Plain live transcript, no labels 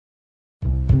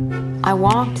I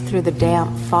walked through the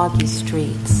damp, foggy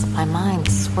streets, my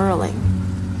mind swirling.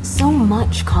 So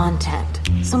much content,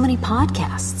 so many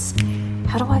podcasts.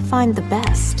 How do I find the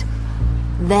best?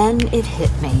 Then it hit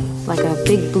me, like a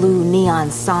big blue neon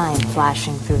sign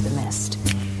flashing through the mist.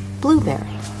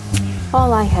 Blueberry.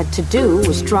 All I had to do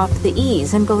was drop the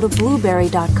E's and go to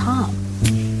blueberry.com.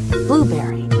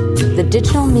 Blueberry, the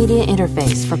digital media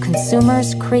interface for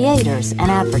consumers, creators,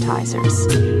 and advertisers.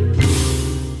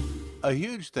 A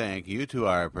huge thank you to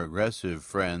our progressive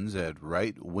friends at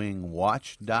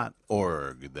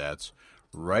rightwingwatch.org. That's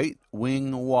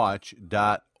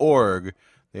rightwingwatch.org.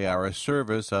 They are a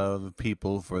service of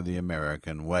People for the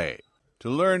American Way. To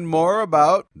learn more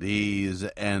about these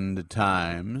end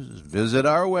times, visit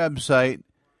our website,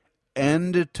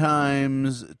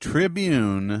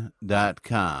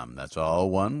 endtimestribune.com. That's all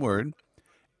one word,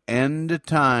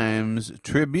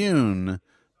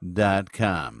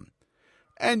 endtimestribune.com.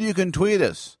 And you can tweet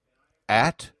us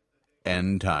at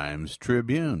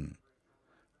endtimestribune.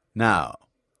 Now,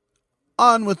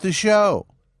 on with the show.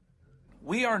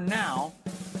 We are now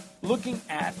looking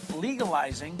at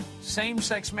legalizing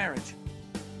same-sex marriage.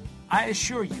 I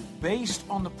assure you, based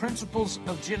on the principles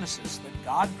of Genesis, that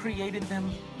God created them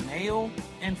male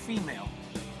and female,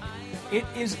 it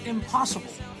is impossible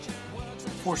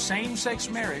for same-sex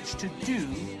marriage to do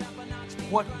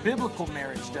what biblical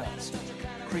marriage does,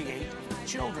 create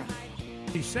children.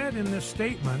 He said in this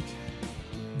statement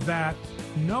that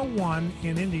no one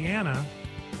in Indiana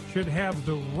should have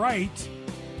the right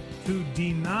to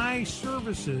deny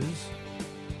services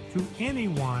to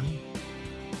anyone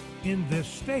in this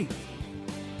state.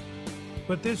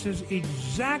 But this is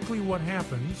exactly what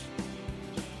happens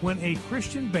when a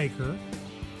Christian baker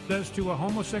says to a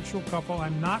homosexual couple,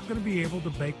 I'm not going to be able to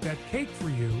bake that cake for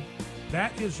you.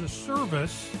 That is a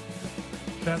service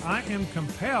that I am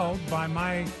compelled by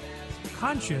my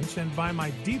conscience and by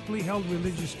my deeply held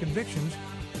religious convictions.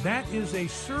 That is a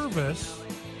service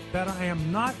that I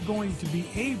am not going to be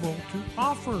able to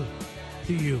offer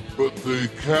to you. But they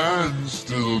can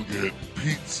still get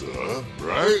pizza,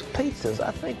 right? Pizzas, I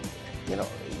think,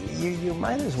 you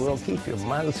might as well keep your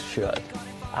mouth shut.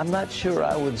 I'm not sure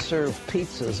I would serve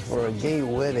pizzas for a gay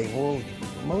wedding. Well,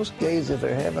 most gays, if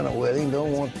they're having a wedding,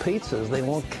 don't want pizzas, they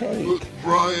want cake. But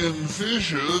Brian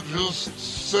Fisher just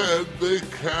said they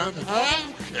can't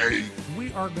have cake.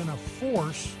 We are going to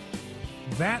force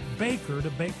that baker to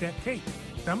bake that cake.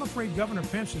 I'm afraid Governor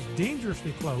Pence is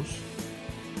dangerously close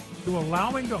to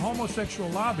allowing the homosexual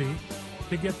lobby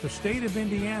to get the state of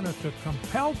Indiana to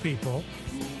compel people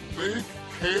to bake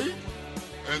cake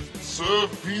and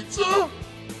serve pizza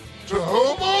to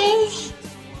homos?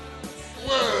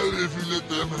 Well, if you let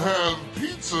them have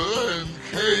pizza and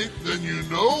cake, then you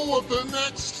know what the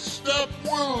next step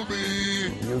will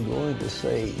be. You're going to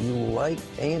say you like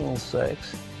anal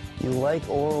sex, you like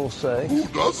oral sex. Who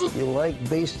doesn't? You like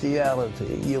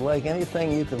bestiality. You like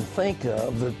anything you can think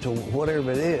of to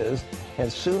whatever it is. And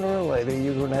sooner or later,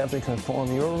 you're going to have to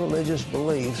conform your religious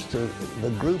beliefs to the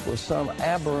group of some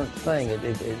aberrant thing.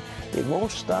 It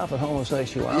won't stop at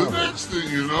homosexuality. The next thing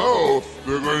you know,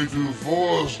 they're going to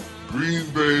force Green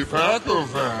Bay Packer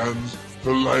fans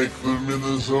to like the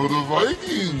Minnesota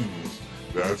Vikings.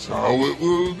 That's how it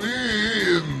will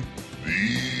be in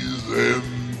these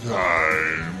end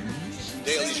times.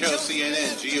 Daily Show,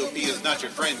 CNN, GOP is not your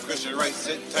friend. Christian right,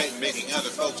 sit tight, making other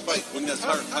folks fight. When this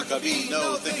hurt, Huckabee,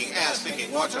 no thinking, ass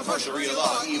thinking. Watch out for Sharia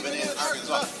law, even in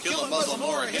Arkansas. Kill a Muslim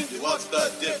or a Hindu, what's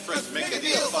the difference? Make a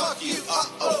deal, fuck you.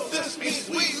 Uh-oh, this means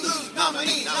we lose.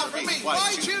 Nominee, not for me.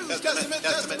 Why choose?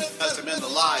 Testament the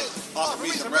lies. Offer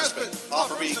me some respite,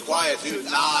 offer me quietude.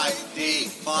 I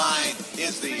decline.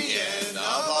 It's the end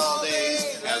of all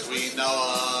days as we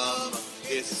know them.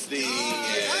 It's the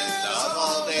end of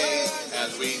all days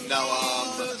as we know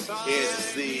them.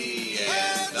 It's the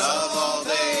end of all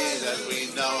days as we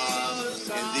know them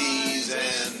in these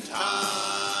end times.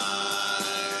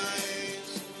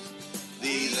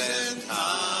 These end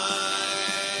times.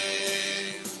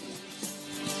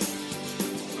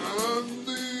 And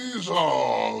these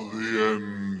are the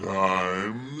end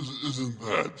times. Isn't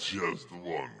that just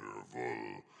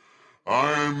wonderful?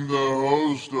 I'm the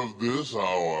host of this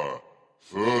hour.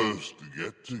 First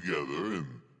get-together in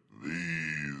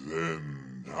these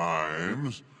end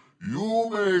times, you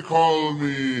may call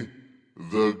me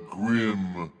the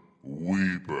Grim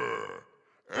Weeper.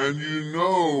 And you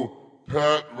know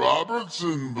Pat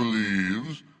Robertson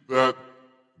believes that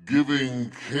giving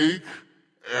cake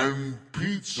and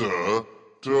pizza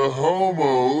to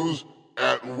homos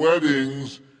at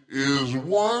weddings is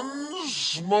one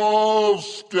small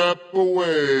step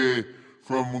away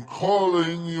from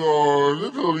calling your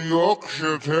little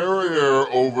Yorkshire Terrier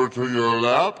over to your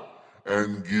lap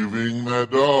and giving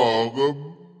that dog a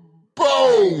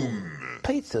bone.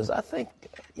 Pizzas, I think,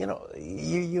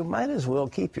 you might as well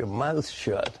keep your mouth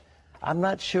shut. I'm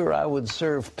not sure I would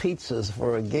serve pizzas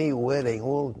for a gay wedding.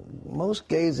 Well, most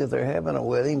gays, if they're having a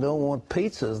wedding, don't want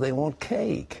pizzas. They want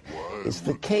cake. It's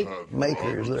the cake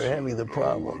makers that are having the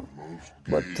problem.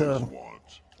 But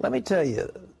let me tell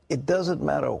you, it doesn't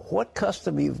matter what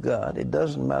custom you've got. It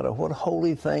doesn't matter what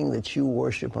holy thing that you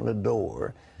worship and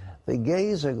adore. The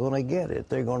gays are going to get it.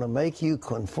 They're going to make you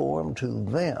conform to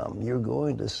them. You're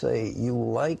going to say you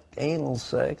like anal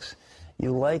sex,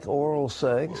 you like oral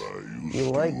sex, you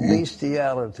like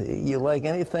bestiality, you like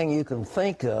anything you can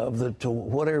think of to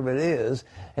whatever it is,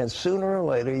 and sooner or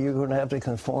later you're going to have to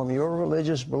conform your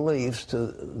religious beliefs to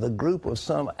the group of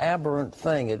some aberrant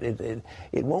thing.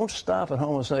 It won't stop at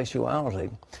homosexuality.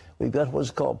 We've got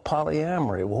what's called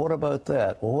polyamory. Well, what about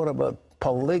that? Well, what about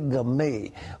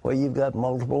polygamy, where you've got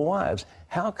multiple wives?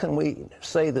 How can we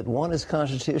say that one is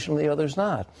constitutional and the other's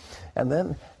not? And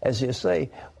then, as you say,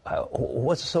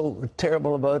 what's so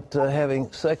terrible about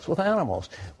having sex with animals?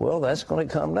 Well, that's going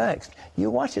to come next.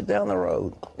 You watch it down the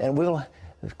road, and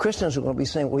Christians are going to be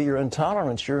saying, well, you're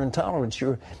intolerant, you're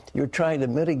trying to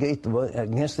mitigate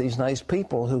against these nice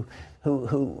people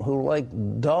who like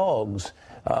dogs.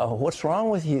 What's wrong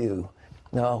with you?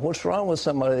 Now, what's wrong with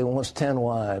somebody that wants 10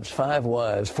 wives, 5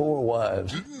 wives, 4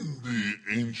 wives? Didn't the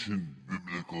ancient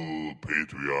biblical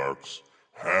patriarchs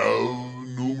have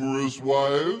numerous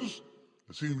wives?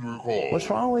 I seem to recall. What's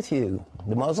wrong with you?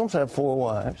 The Muslims have 4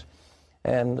 wives.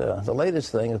 And the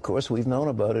latest thing, of course, we've known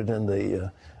about it in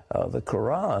the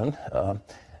Quran.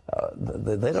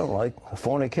 They don't like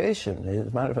fornication. As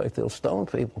a matter of fact, they'll stone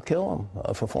people, kill them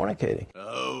for fornicating.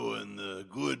 Oh, and the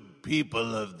good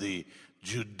people of the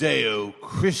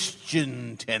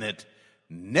Judeo-Christian tenet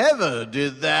never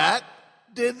did that,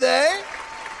 did they?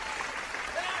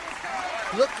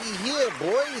 Looky here,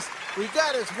 boys. We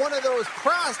got us one of those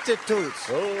prostitutes.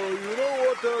 Oh, you know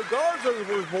what the guards are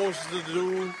supposed to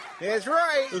do? That's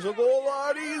right. It'll go a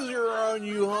lot easier on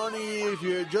you, honey, if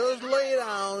you just lay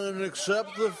down and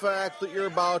accept the fact that you're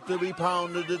about to be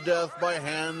pounded to death by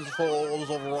handfuls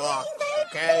of rocks,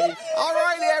 okay? All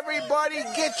right, everybody,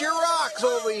 get your rocks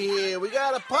over here. We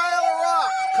got a pile of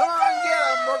rocks. Come on, get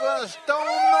them. We're going to stone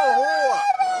the whore.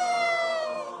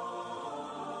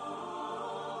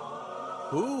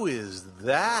 Who is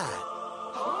that?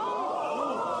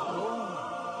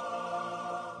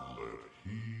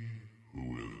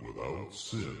 Without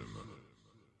sin,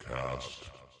 cast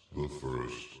the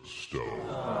first stone.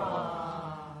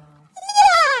 Yeah,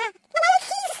 like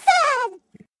he said.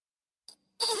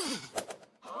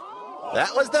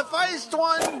 That was the first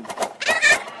one.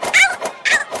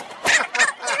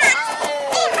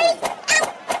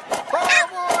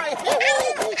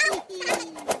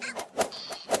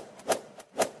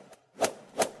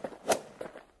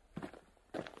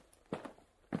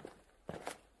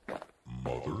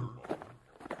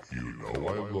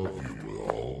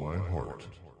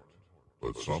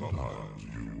 But sometimes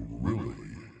you really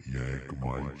yank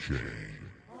my chain.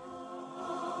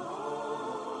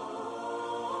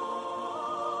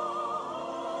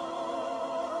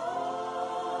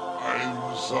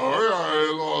 I'm sorry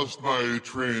I lost my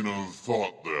train of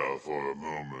thought there for a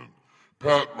moment.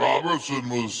 Pat Robertson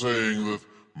was saying that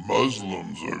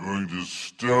Muslims are going to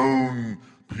stone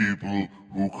people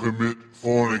who commit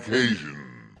fornication.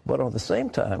 But at the same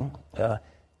time,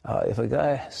 if a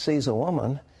guy sees a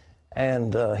woman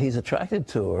and he's attracted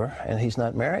to her and he's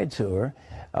not married to her,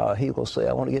 he will say,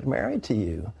 I want to get married to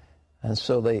you. And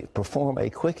so they perform a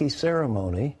quickie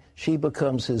ceremony. She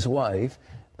becomes his wife.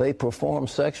 They perform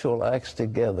sexual acts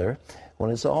together. When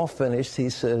it's all finished, he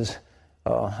says,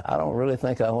 I don't really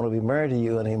think I want to be married to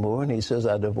you anymore. And he says,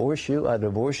 I divorce you, I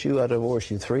divorce you, I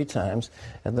divorce you 3 times.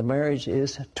 And the marriage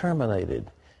is terminated.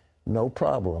 No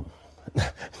problem.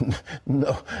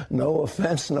 No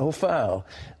offense, no foul.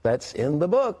 That's in the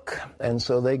book. And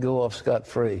so they go off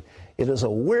scot-free. It is a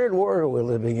weird world we're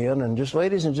living in. And just,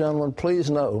 ladies and gentlemen, please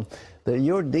know that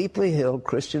your deeply held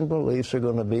Christian beliefs are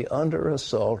going to be under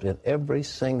assault in every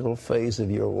single phase of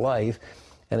your life.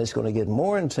 And it's going to get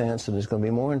more intense, and it's going to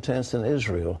be more intense in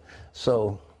Israel.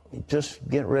 So just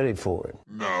get ready for it.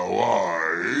 Now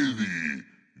I, the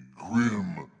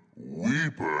grim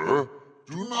weeper,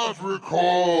 do not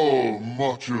recall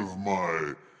much of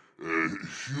my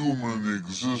human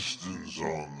existence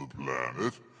on the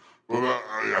planet, but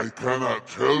I cannot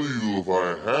tell you if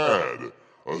I had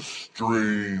a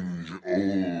strange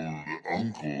old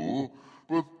uncle,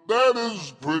 but that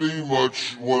is pretty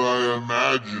much what I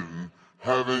imagine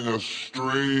having a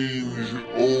strange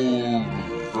old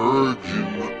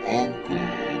virgin uncle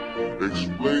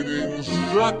explaining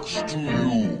sex to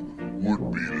you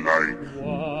would be like.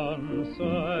 Once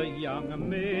a young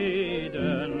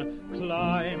maiden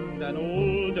climbed an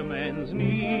old man's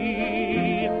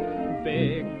knee,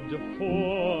 begged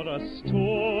for a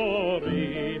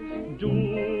story.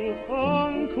 Do,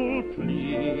 uncle,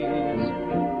 please.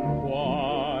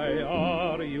 Why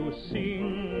are you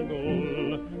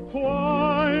single?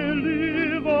 Why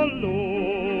live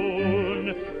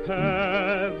alone?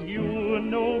 Have you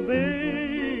no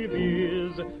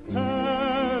babies?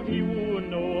 Have you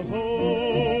no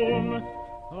home?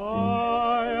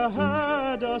 I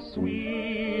had a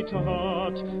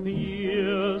sweetheart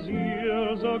years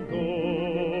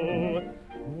ago.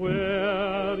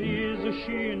 Where is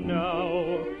she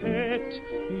now, pet?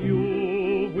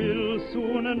 You will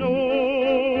soon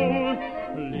know.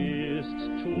 List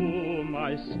to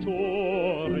my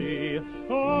story,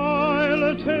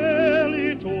 I'll tell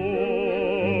it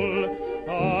all.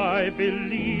 I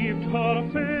believed her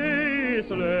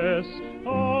faithless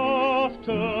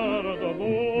after the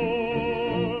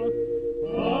ball.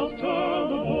 After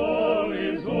the ball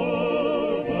is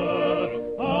over,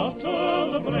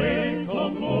 after the break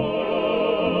of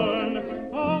morn,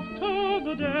 after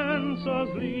the dancers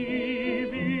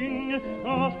leaving,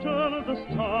 after the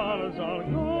stars are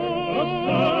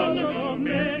gone,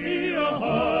 many a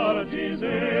heart is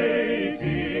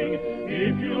aching.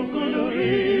 If you could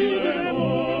read them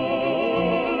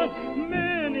all,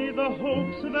 many the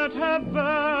hopes that have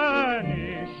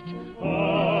vanished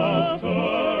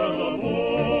after the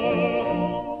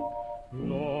war.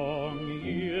 Long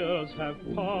years have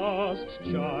passed,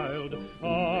 child,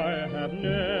 I have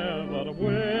never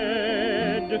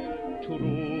wed.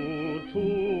 True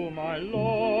to my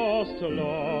lost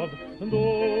love,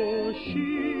 though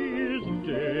she is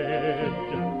dead.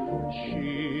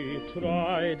 She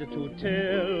tried to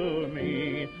tell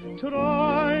me,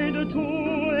 tried to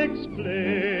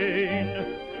explain.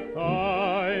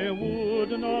 I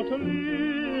would not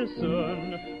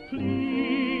listen,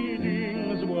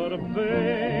 pleadings were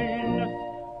vain.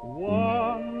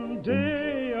 One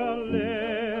day a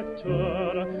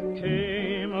letter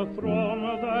came from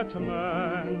that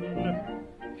man.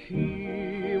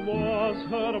 He was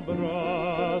her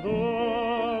brother,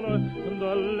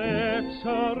 the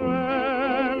letter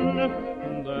ran.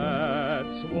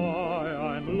 That's why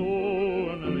I'm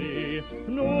lonely,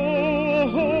 no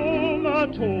home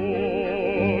at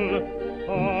all.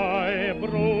 I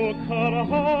broke her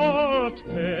heart,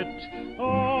 pet,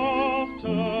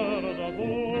 after the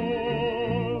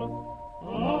ball.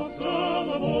 After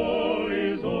the ball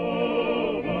is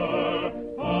over,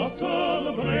 after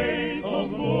the break of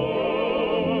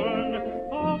morn,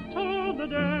 after the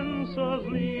dancers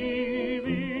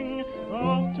leaving,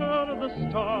 after the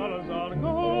stars are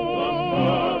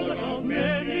gone,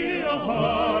 many a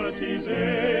heart is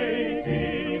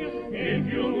aching. If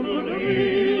you could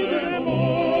read them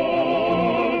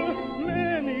all,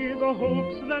 many the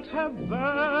hopes that have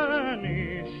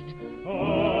vanished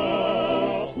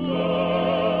after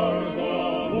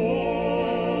the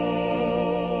war.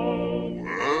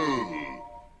 Well,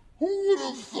 who would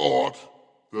have thought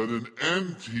that an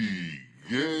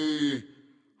anti-gay,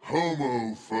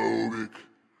 homophobic,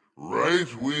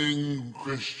 right-wing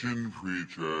Christian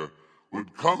preacher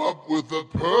would come up with the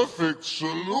perfect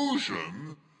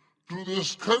solution to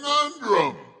this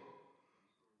conundrum?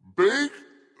 Bake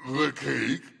the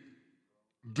cake,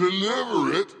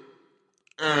 deliver it,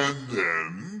 and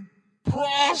then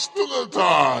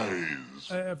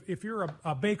proselytize. If you're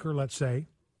a baker, let's say,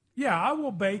 yeah, I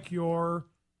will bake your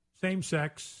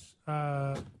same-sex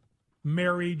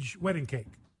marriage wedding cake.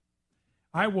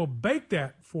 I will bake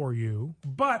that for you,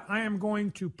 but I am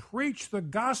going to preach the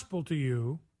gospel to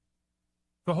you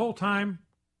the whole time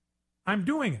I'm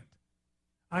doing it.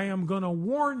 I am going to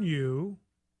warn you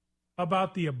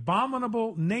about the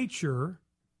abominable nature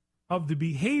of the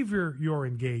behavior you're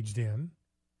engaged in.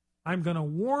 I'm going to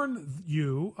warn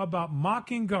you about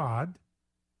mocking God.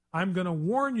 I'm going to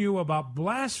warn you about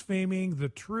blaspheming the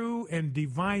true and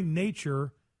divine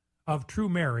nature of true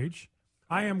marriage.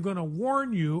 I am going to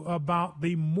warn you about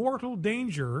the mortal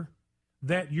danger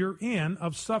that you're in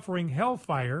of suffering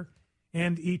hellfire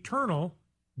and eternal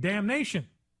damnation.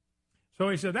 So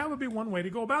he said that would be one way to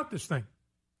go about this thing.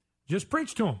 Just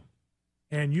preach to them.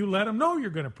 And you let them know you're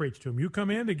going to preach to them. You come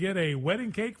in to get a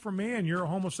wedding cake from me and you're a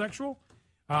homosexual,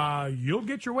 you'll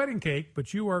get your wedding cake,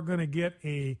 but you are going to get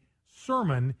a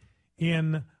sermon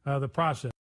in the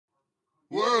process.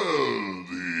 Well,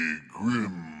 the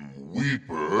grim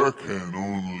weeper can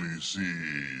only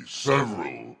see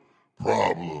several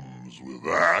problems with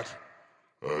that.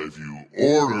 If you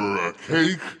order a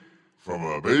cake from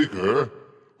a baker,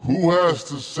 who has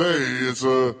to say it's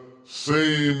a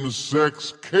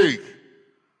same-sex cake?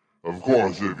 Of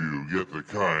course, if you get the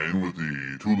kind with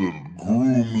the two little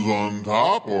grooms on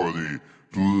top or the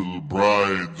two little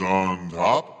brides on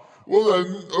top, well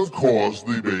then, of course,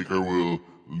 the baker will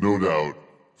no doubt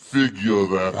figure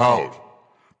that out.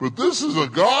 But this is a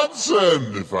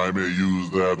godsend, if I may use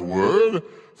that word,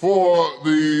 for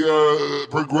the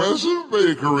progressive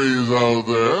bakeries out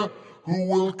there who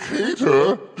will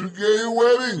cater to gay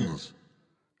weddings.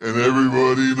 And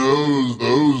everybody knows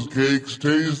those cakes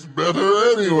taste better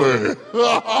anyway.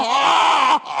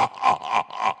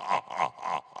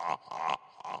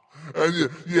 And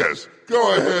yes,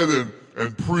 go ahead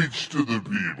and preach to the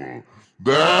people.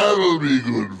 That'll be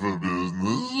good for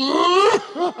business.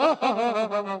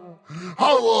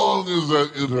 How long is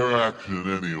that interaction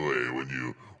anyway when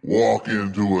you walk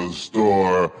into a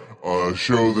store,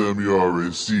 show them your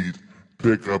receipt,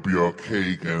 pick up your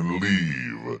cake and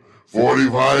leave?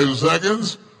 45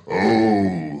 seconds?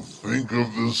 Oh, think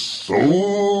of the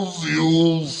souls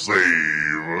you'll save.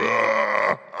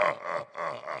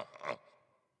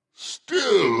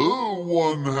 Still,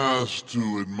 one has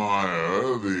to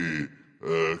admire the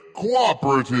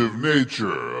cooperative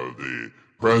nature of the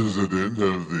president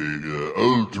of the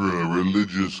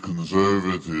ultra-religious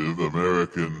conservative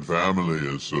American Family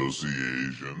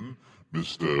Association,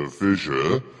 Mr.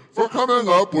 Fisher, for coming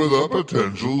up with a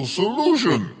potential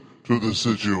solution to the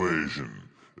situation.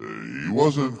 He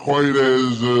wasn't quite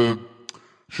as,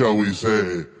 shall we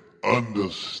say,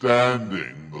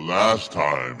 understanding the last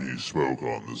time he spoke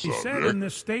on the subject. He said in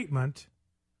this statement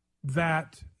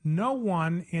that no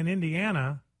one in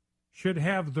Indiana should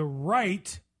have the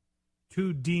right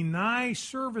to deny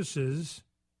services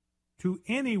to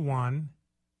anyone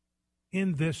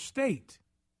in this state.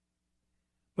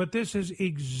 But this is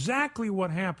exactly what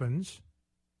happens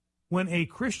when a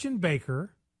Christian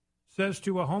baker says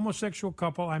to a homosexual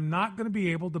couple, I'm not going to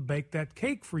be able to bake that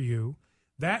cake for you.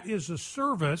 That is a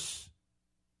service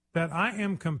that I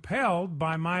am compelled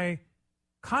by my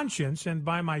conscience and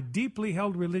by my deeply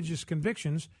held religious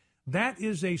convictions. That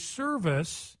is a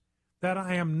service that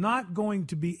I am not going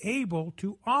to be able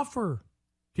to offer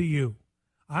to you.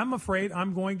 I'm afraid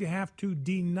I'm going to have to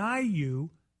deny you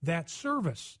that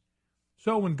service.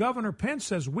 So when Governor Pence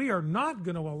says we are not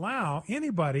going to allow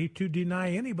anybody to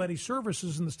deny anybody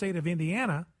services in the state of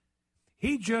Indiana,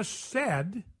 he just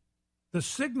said the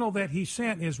signal that he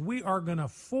sent is we are going to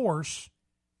force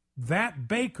that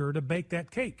baker to bake that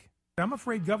cake. I'm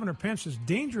afraid Governor Pence is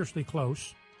dangerously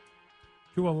close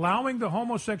to allowing the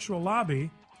homosexual lobby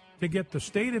to get the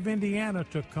state of Indiana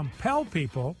to compel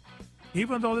people,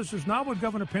 even though this is not what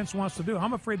Governor Pence wants to do.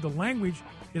 I'm afraid the language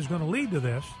is going to lead to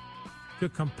this, to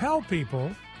compel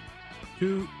people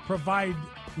to provide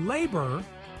labor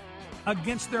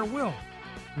against their will.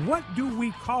 What do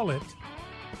we call it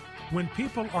when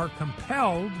people are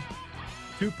compelled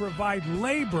to provide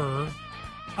labor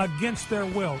against their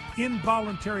will?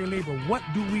 Involuntary labor. What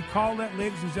do we call that,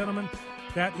 ladies and gentlemen?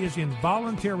 That is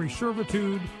involuntary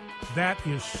servitude. That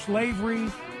is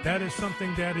slavery. That is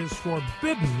something that is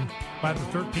forbidden by the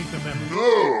 13th Amendment.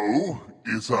 No,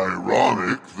 it's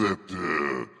ironic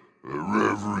that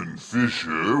Reverend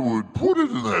Fisher would put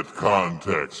it in that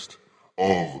context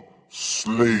of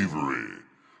slavery,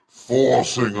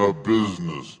 forcing a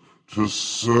business to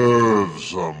serve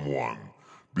someone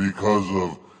because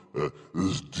of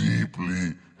his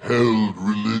deeply held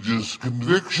religious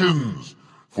convictions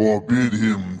forbid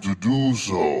him to do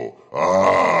so.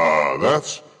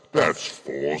 That's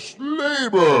forced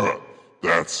labor.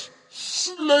 That's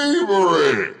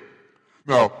slavery.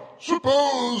 Now,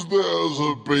 suppose there's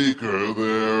a baker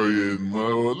there in,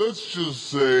 let's just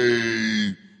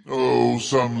say,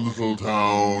 some little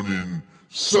town in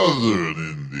southern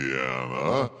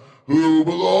Indiana who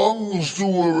belongs to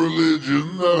a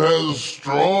religion that has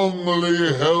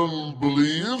strongly held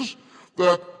beliefs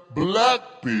that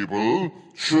black people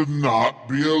should not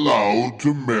be allowed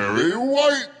to marry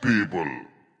white people.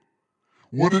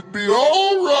 Would it be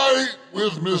all right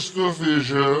with Mr.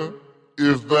 Fisher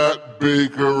if that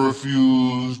baker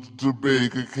refused to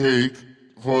bake a cake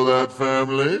for that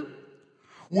family?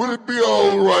 Would it be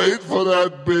all right for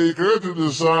that baker to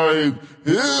decide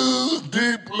his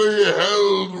deeply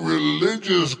held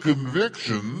religious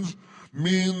convictions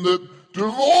mean that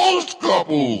divorced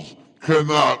couples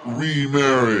cannot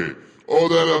remarry, or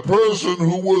that a person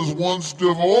who was once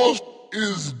divorced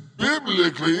is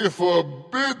biblically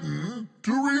forbidden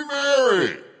to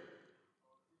remarry?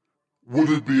 Would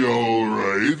it be all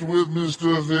right with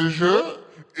Mr. Fisher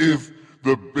if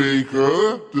the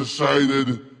baker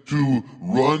decided to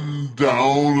run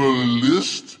down a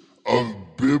list of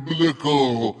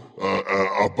biblical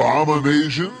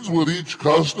abominations with each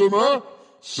customer?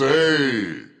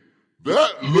 Say,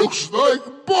 that looks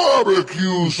like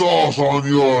barbecue sauce on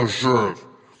your shirt.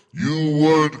 You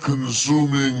weren't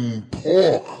consuming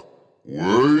pork,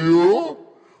 were you?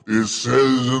 It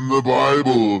says in the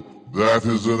Bible that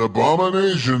is an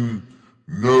abomination.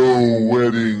 No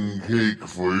wedding cake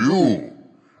for you.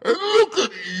 And look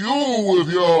at you with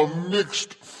your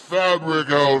mixed fabric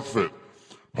outfit.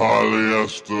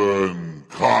 Polyester and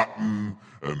cotton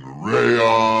and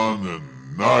rayon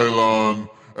and nylon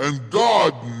and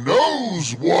God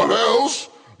knows what else.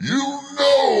 You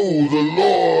know the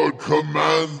Lord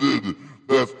commanded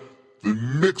that the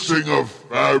mixing of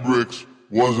fabrics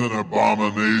was an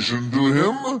abomination to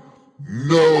him.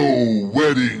 No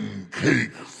wedding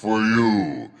cake for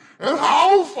you. And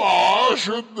how far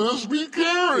should this be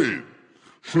carried?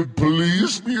 Should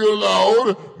police be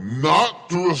allowed not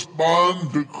to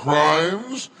respond to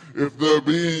crimes if they're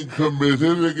being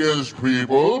committed against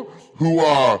people who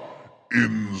are,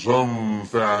 in some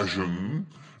fashion,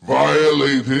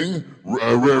 violating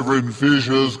Reverend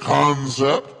Fisher's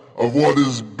concept of what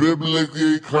is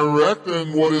biblically correct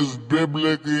and what is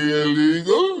biblically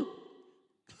illegal?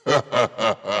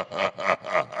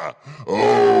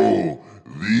 Oh,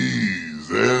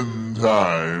 these end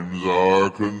times are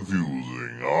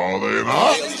confusing, are they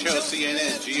not? Daily Show,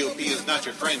 CNN, GOP is not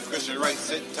your friend. Christian right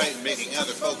sitting tight and making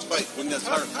other folks fight. When this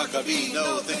heart Huckabee,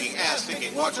 no thinking, ass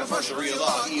thinking, watch a for Sharia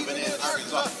law, even in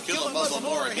Arkansas. Kill a Muslim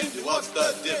or a Hindu, what's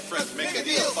the difference? Make a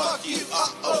deal, fuck you.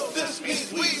 Uh-oh, this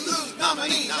means we lose.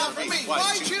 Nominee, not for me.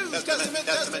 Why choose?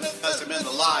 Testament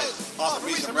of lies. Offer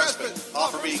me some respite,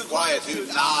 offer me quietude.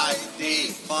 I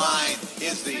decline.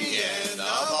 It's the end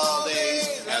of all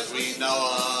days as we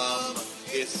know them.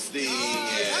 It's the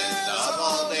end of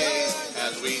all days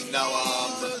as we know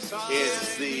them.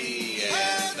 It's the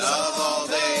end of all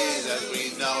days as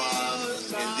we know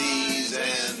them. In these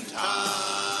end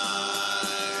times.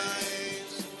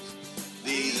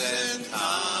 These end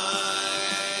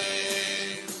times.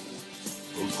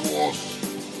 Of course,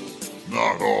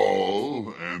 not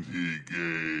all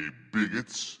anti-gay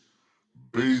bigots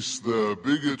base their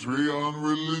bigotry on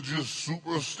religious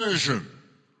superstition.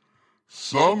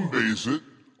 Some base it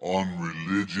on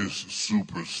religious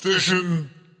superstition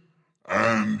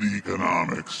and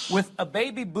economics. With a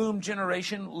baby boom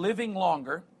generation living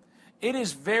longer, it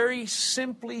is very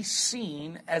simply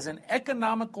seen as an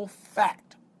economical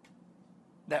fact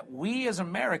that we as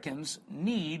Americans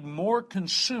need more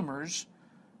consumers,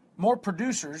 more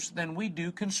producers than we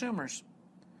do consumers.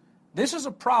 This is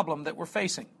a problem that we're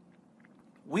facing.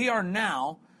 We are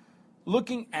now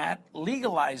looking at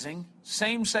legalizing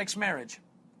same-sex marriage.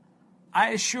 I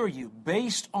assure you,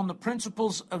 based on the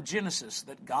principles of Genesis,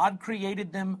 that God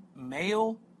created them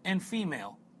male and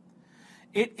female,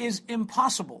 it is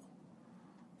impossible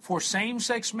for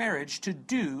same-sex marriage to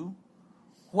do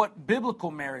what biblical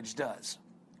marriage does,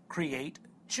 create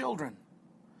children.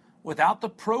 Without the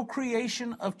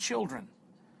procreation of children,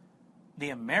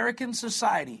 the American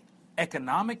society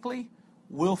economically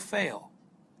will fail.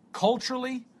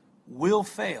 Culturally, will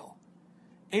fail.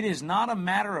 It is not a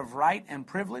matter of right and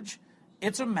privilege,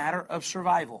 it's a matter of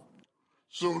survival.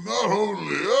 So not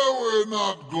only are we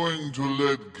not going to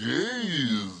let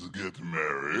gays get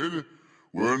married,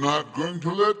 we're not going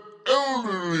to let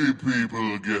elderly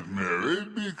people get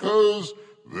married because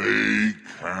they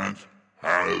can't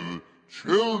have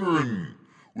children.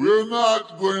 We're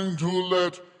not going to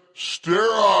let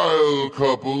sterile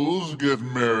couples get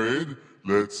married.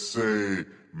 Let's say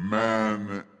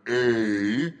man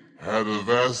A had a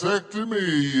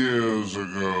vasectomy years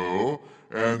ago,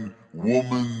 and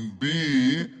woman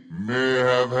B may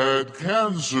have had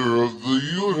cancer of the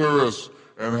uterus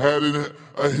and had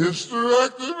a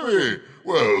hysterectomy.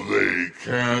 Well, they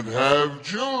can't have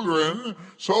children,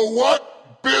 so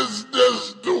what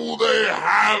business do they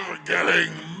have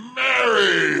getting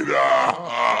married?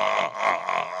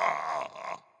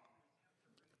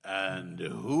 And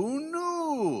who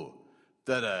knew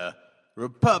that a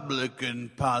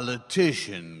Republican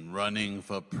politician running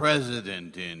for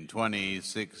president in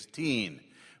 2016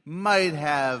 might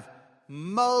have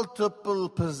multiple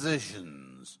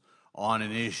positions on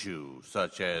an issue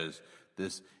such as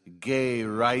this gay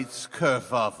rights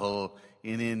kerfuffle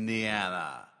in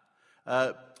Indiana?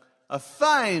 A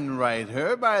fine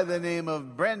writer by the name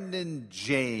of Brendan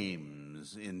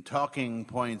James in Talking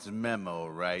Points Memo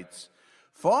writes,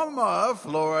 former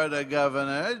Florida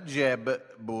Governor Jeb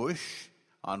Bush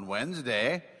on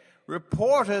Wednesday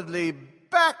reportedly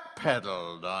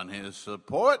backpedaled on his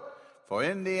support for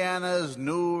Indiana's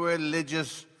new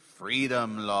religious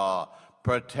freedom law,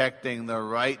 protecting the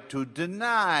right to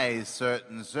deny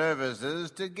certain services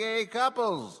to gay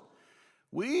couples.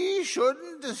 We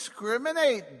shouldn't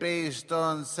discriminate based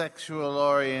on sexual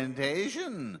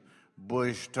orientation,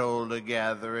 Bush told a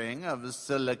gathering of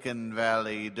Silicon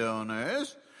Valley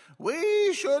donors.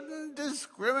 We shouldn't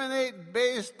discriminate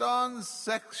based on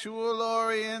sexual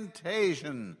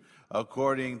orientation,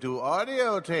 according to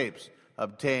audio tapes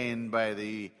obtained by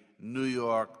the New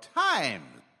York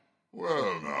Times.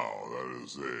 Well, now, that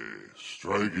is a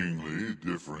strikingly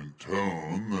different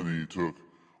tone than he took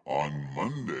on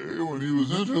Monday when he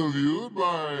was interviewed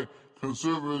by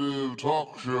conservative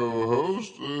talk show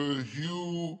host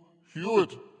Hugh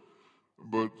Hewitt.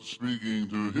 But speaking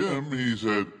to him, he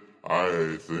said,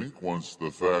 I think once the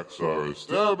facts are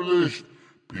established,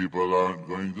 people aren't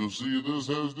going to see this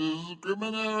as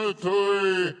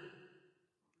discriminatory.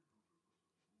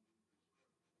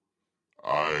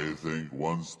 I think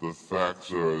once the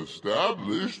facts are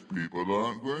established, people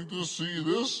aren't going to see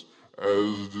this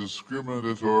as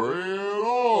discriminatory at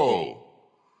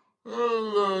all.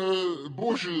 Well,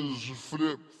 Bush's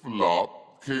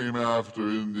flip-flop came after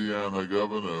Indiana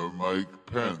Governor Mike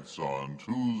Pence on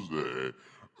Tuesday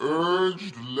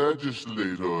urged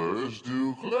legislators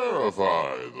to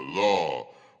clarify the law,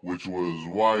 which was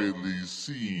widely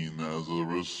seen as a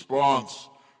response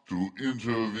to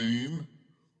intervene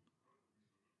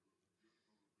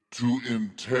to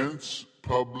intense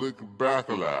public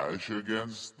backlash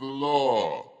against the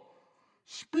law.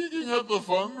 Speaking at the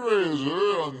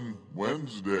fundraiser on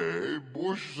Wednesday,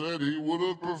 Bush said he would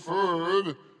have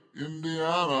preferred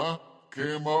Indiana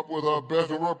came up with a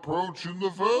better approach in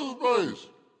the first place.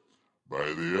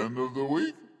 By the end of the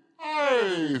week,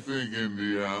 I think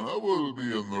Indiana will be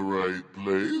in the right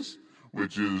place,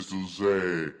 which is to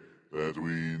say that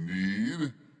we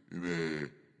need, in a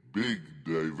big,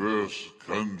 diverse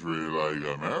country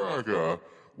like America,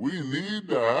 we need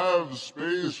to have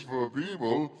space for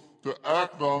people to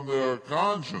act on their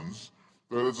conscience,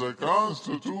 that it's a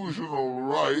constitutional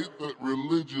right that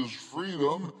religious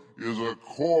freedom is a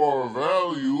core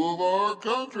value of our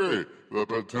country, the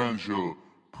potential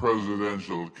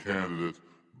presidential candidate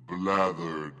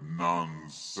blathered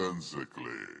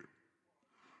nonsensically.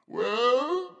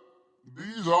 Well,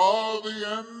 these are the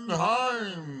end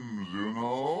times, you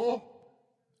know.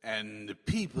 And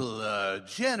people are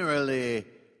generally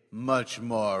much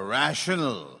more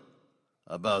rational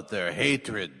about their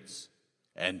hatreds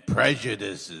and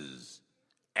prejudices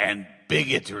and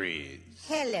bigotries.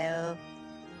 Hello,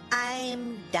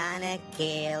 I'm Donna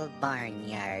Gale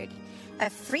Barnyard, a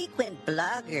frequent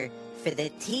blogger for the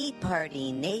Tea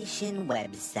Party Nation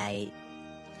website.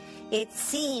 It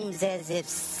seems as if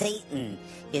Satan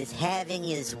is having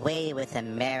his way with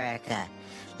America,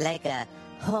 like a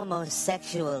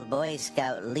homosexual Boy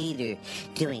Scout leader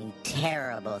doing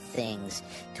terrible things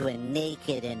to a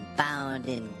naked and bound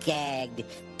and gagged,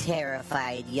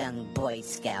 terrified young Boy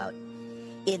Scout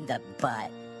in the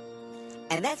butt.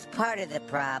 And that's part of the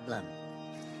problem.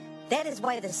 That is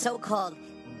why the so-called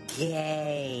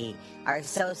gay are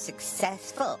so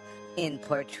successful in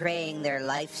portraying their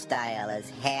lifestyle as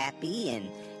happy and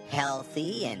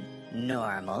healthy and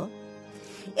normal.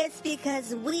 It's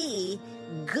because we,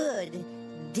 good,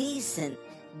 decent,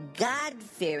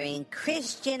 God-fearing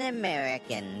Christian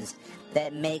Americans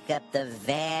that make up the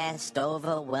vast,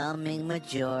 overwhelming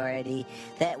majority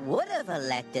that would have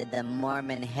elected the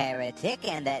Mormon heretic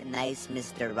and that nice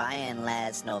Mr. Ryan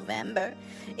last November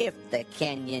if the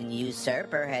Kenyan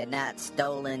usurper had not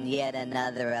stolen yet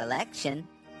another election.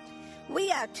 We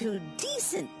are too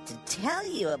decent to tell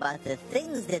you about the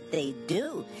things that they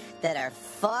do that are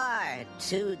far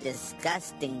too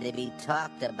disgusting to be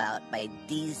talked about by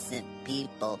decent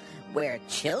people where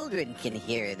children can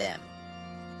hear them.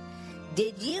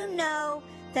 Did you know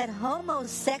that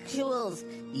homosexuals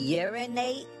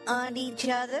urinate on each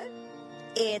other?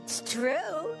 It's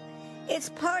true. It's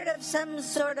part of some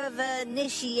sort of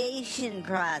initiation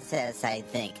process, I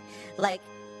think, like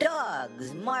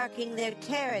dogs marking their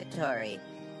territory.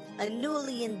 A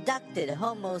newly inducted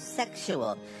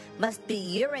homosexual must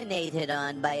be urinated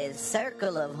on by a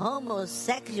circle of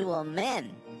homosexual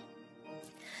men.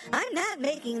 I'm not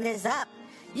making this up.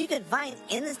 You can find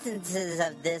instances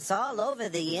of this all over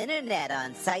the internet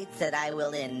on sites that I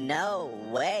will in no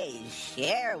way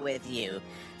share with you,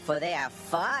 for they are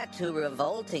far too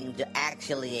revolting to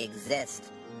actually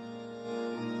exist.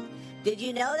 Did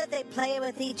you know that they play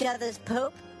with each other's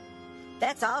poop?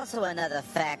 That's also another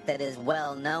fact that is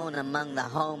well known among the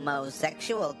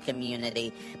homosexual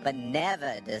community, but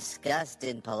never discussed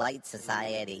in polite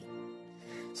society.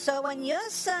 So when your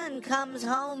son comes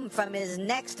home from his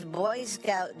next Boy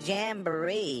Scout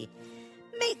jamboree,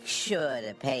 make sure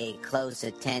to pay close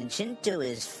attention to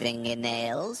his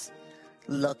fingernails.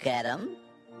 Look at them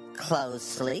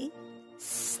closely.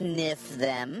 Sniff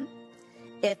them.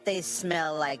 If they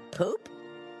smell like poop,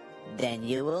 then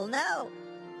you will know.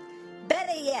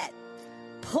 Better yet,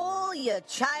 pull your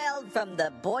child from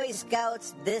the Boy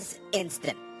Scouts this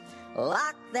instant.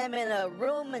 Lock them in a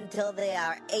room until they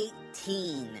are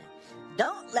 18.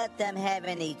 Don't let them have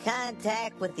any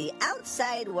contact with the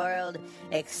outside world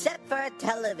except for a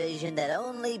television that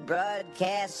only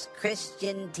broadcasts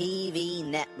Christian TV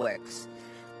networks.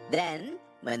 Then,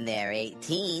 when they're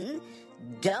 18,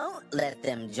 don't let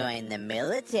them join the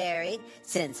military,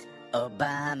 since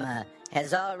Obama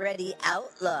has already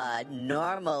outlawed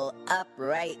normal,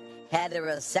 upright,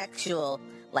 heterosexual,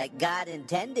 like God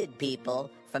intended people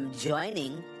from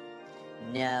joining.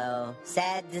 No,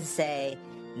 sad to say,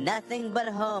 nothing but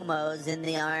homos in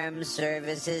the armed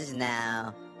services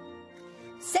now.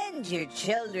 Send your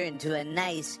children to a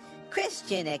nice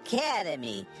Christian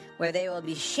academy where they will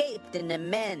be shaped into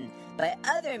men by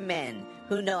other men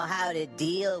who know how to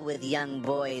deal with young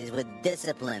boys with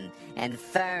discipline and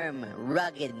firm,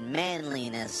 rugged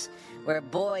manliness, where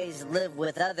boys live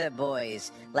with other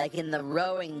boys, like in the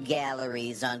rowing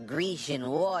galleries on Grecian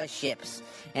warships,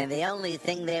 and the only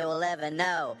thing they will ever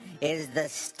know is the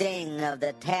sting of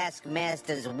the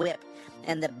taskmaster's whip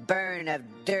and the burn of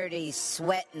dirty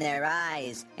sweat in their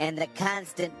eyes and the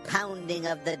constant pounding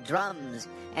of the drums,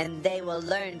 and they will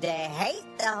learn to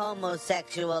hate the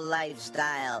homosexual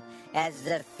lifestyle as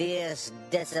the fierce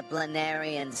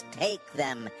disciplinarians take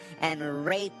them and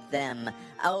rape them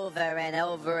over and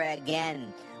over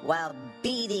again, while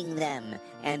beating them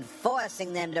and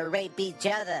forcing them to rape each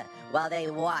other while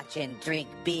they watch and drink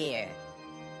beer.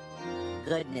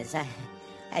 Goodness,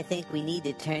 I think we need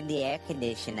to turn the air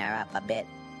conditioner up a bit.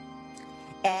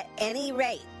 At any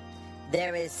rate,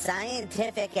 there is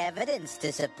scientific evidence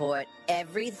to support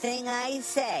everything I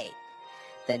say.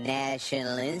 The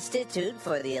National Institute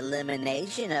for the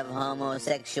Elimination of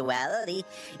Homosexuality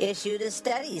issued a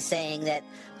study saying that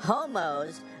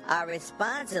homos are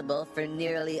responsible for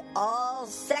nearly all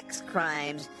sex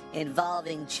crimes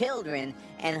involving children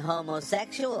and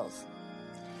homosexuals.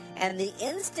 And the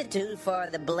Institute for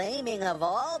the Blaming of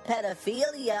All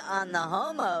Pedophilia on the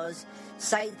Homos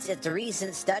cites its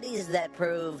recent studies that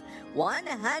prove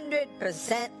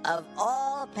 100% of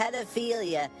all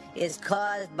pedophilia is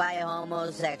caused by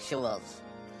homosexuals.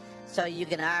 So you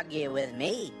can argue with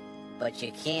me, but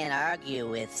you can't argue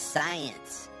with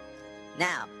science.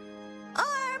 Now,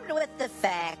 armed with the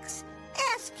facts,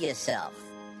 ask yourself,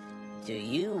 do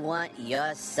you want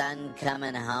your son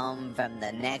coming home from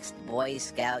the next Boy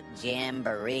Scout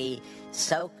jamboree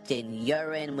soaked in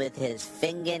urine with his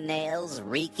fingernails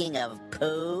reeking of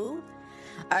poo?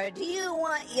 Or do you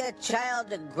want your child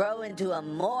to grow into a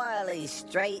morally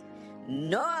straight,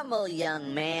 normal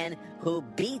young man who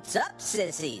beats up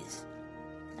sissies?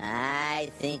 I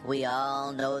think we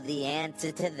all know the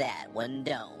answer to that one,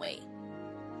 don't we?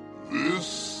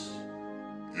 This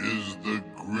is the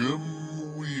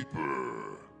Grim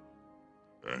Weeper,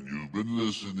 and you've been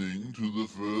listening to the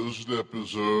first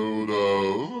episode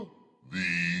of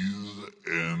These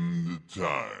End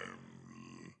Times.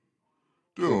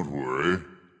 Don't worry,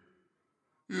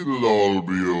 it'll all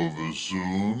be over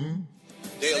soon.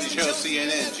 Daily Show,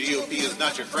 CNN, GOP is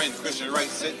not your friend. Christian right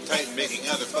sitting tight and making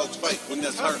other folks fight. When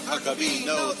this heart Huckabee,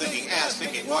 no thinking, ass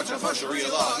thinking, watching for Sharia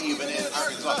law, even in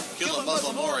Arkansas. Kill a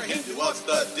Muslim or a Hindu, what's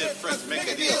the difference? Make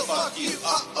a deal, fuck you.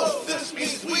 Uh-oh, this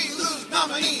means we lose.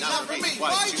 Nominee, not for me.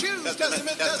 Why choose?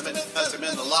 Testament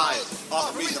the lies.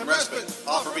 Offer me some respite,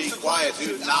 offer me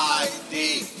quietude. I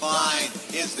decline.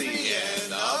 It's the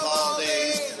end of all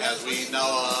days as we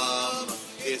know them.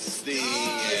 It's the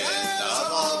end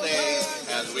of all days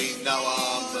as we know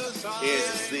them.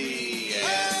 It's the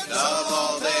end of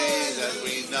all days as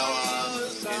we know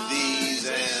them. In these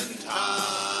end times.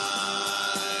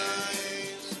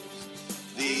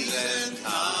 These end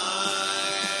times.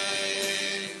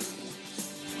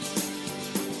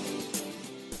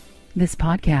 This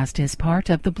podcast is part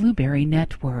of the Blueberry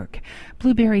Network.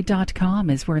 Blueberry.com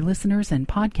is where listeners and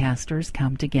podcasters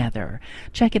come together.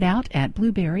 Check it out at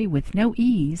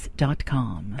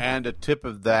blueberrywithnoease.com. And a tip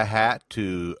of the hat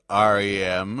to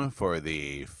REM for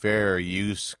the fair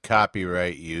use,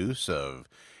 copyright use of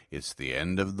It's the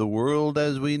End of the World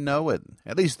as We Know It.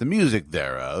 At least the music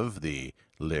thereof. The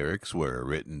lyrics were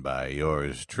written by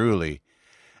yours truly.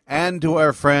 And to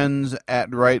our friends at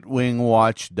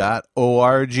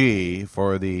rightwingwatch.org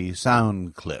for the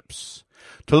sound clips.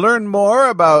 To learn more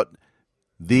about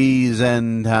these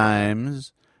end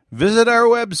times, visit our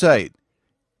website,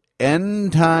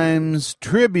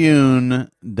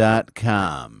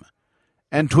 endtimestribune.com,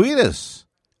 and tweet us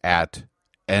at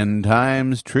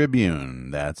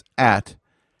endtimestribune. That's at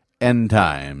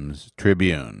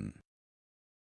endtimestribune.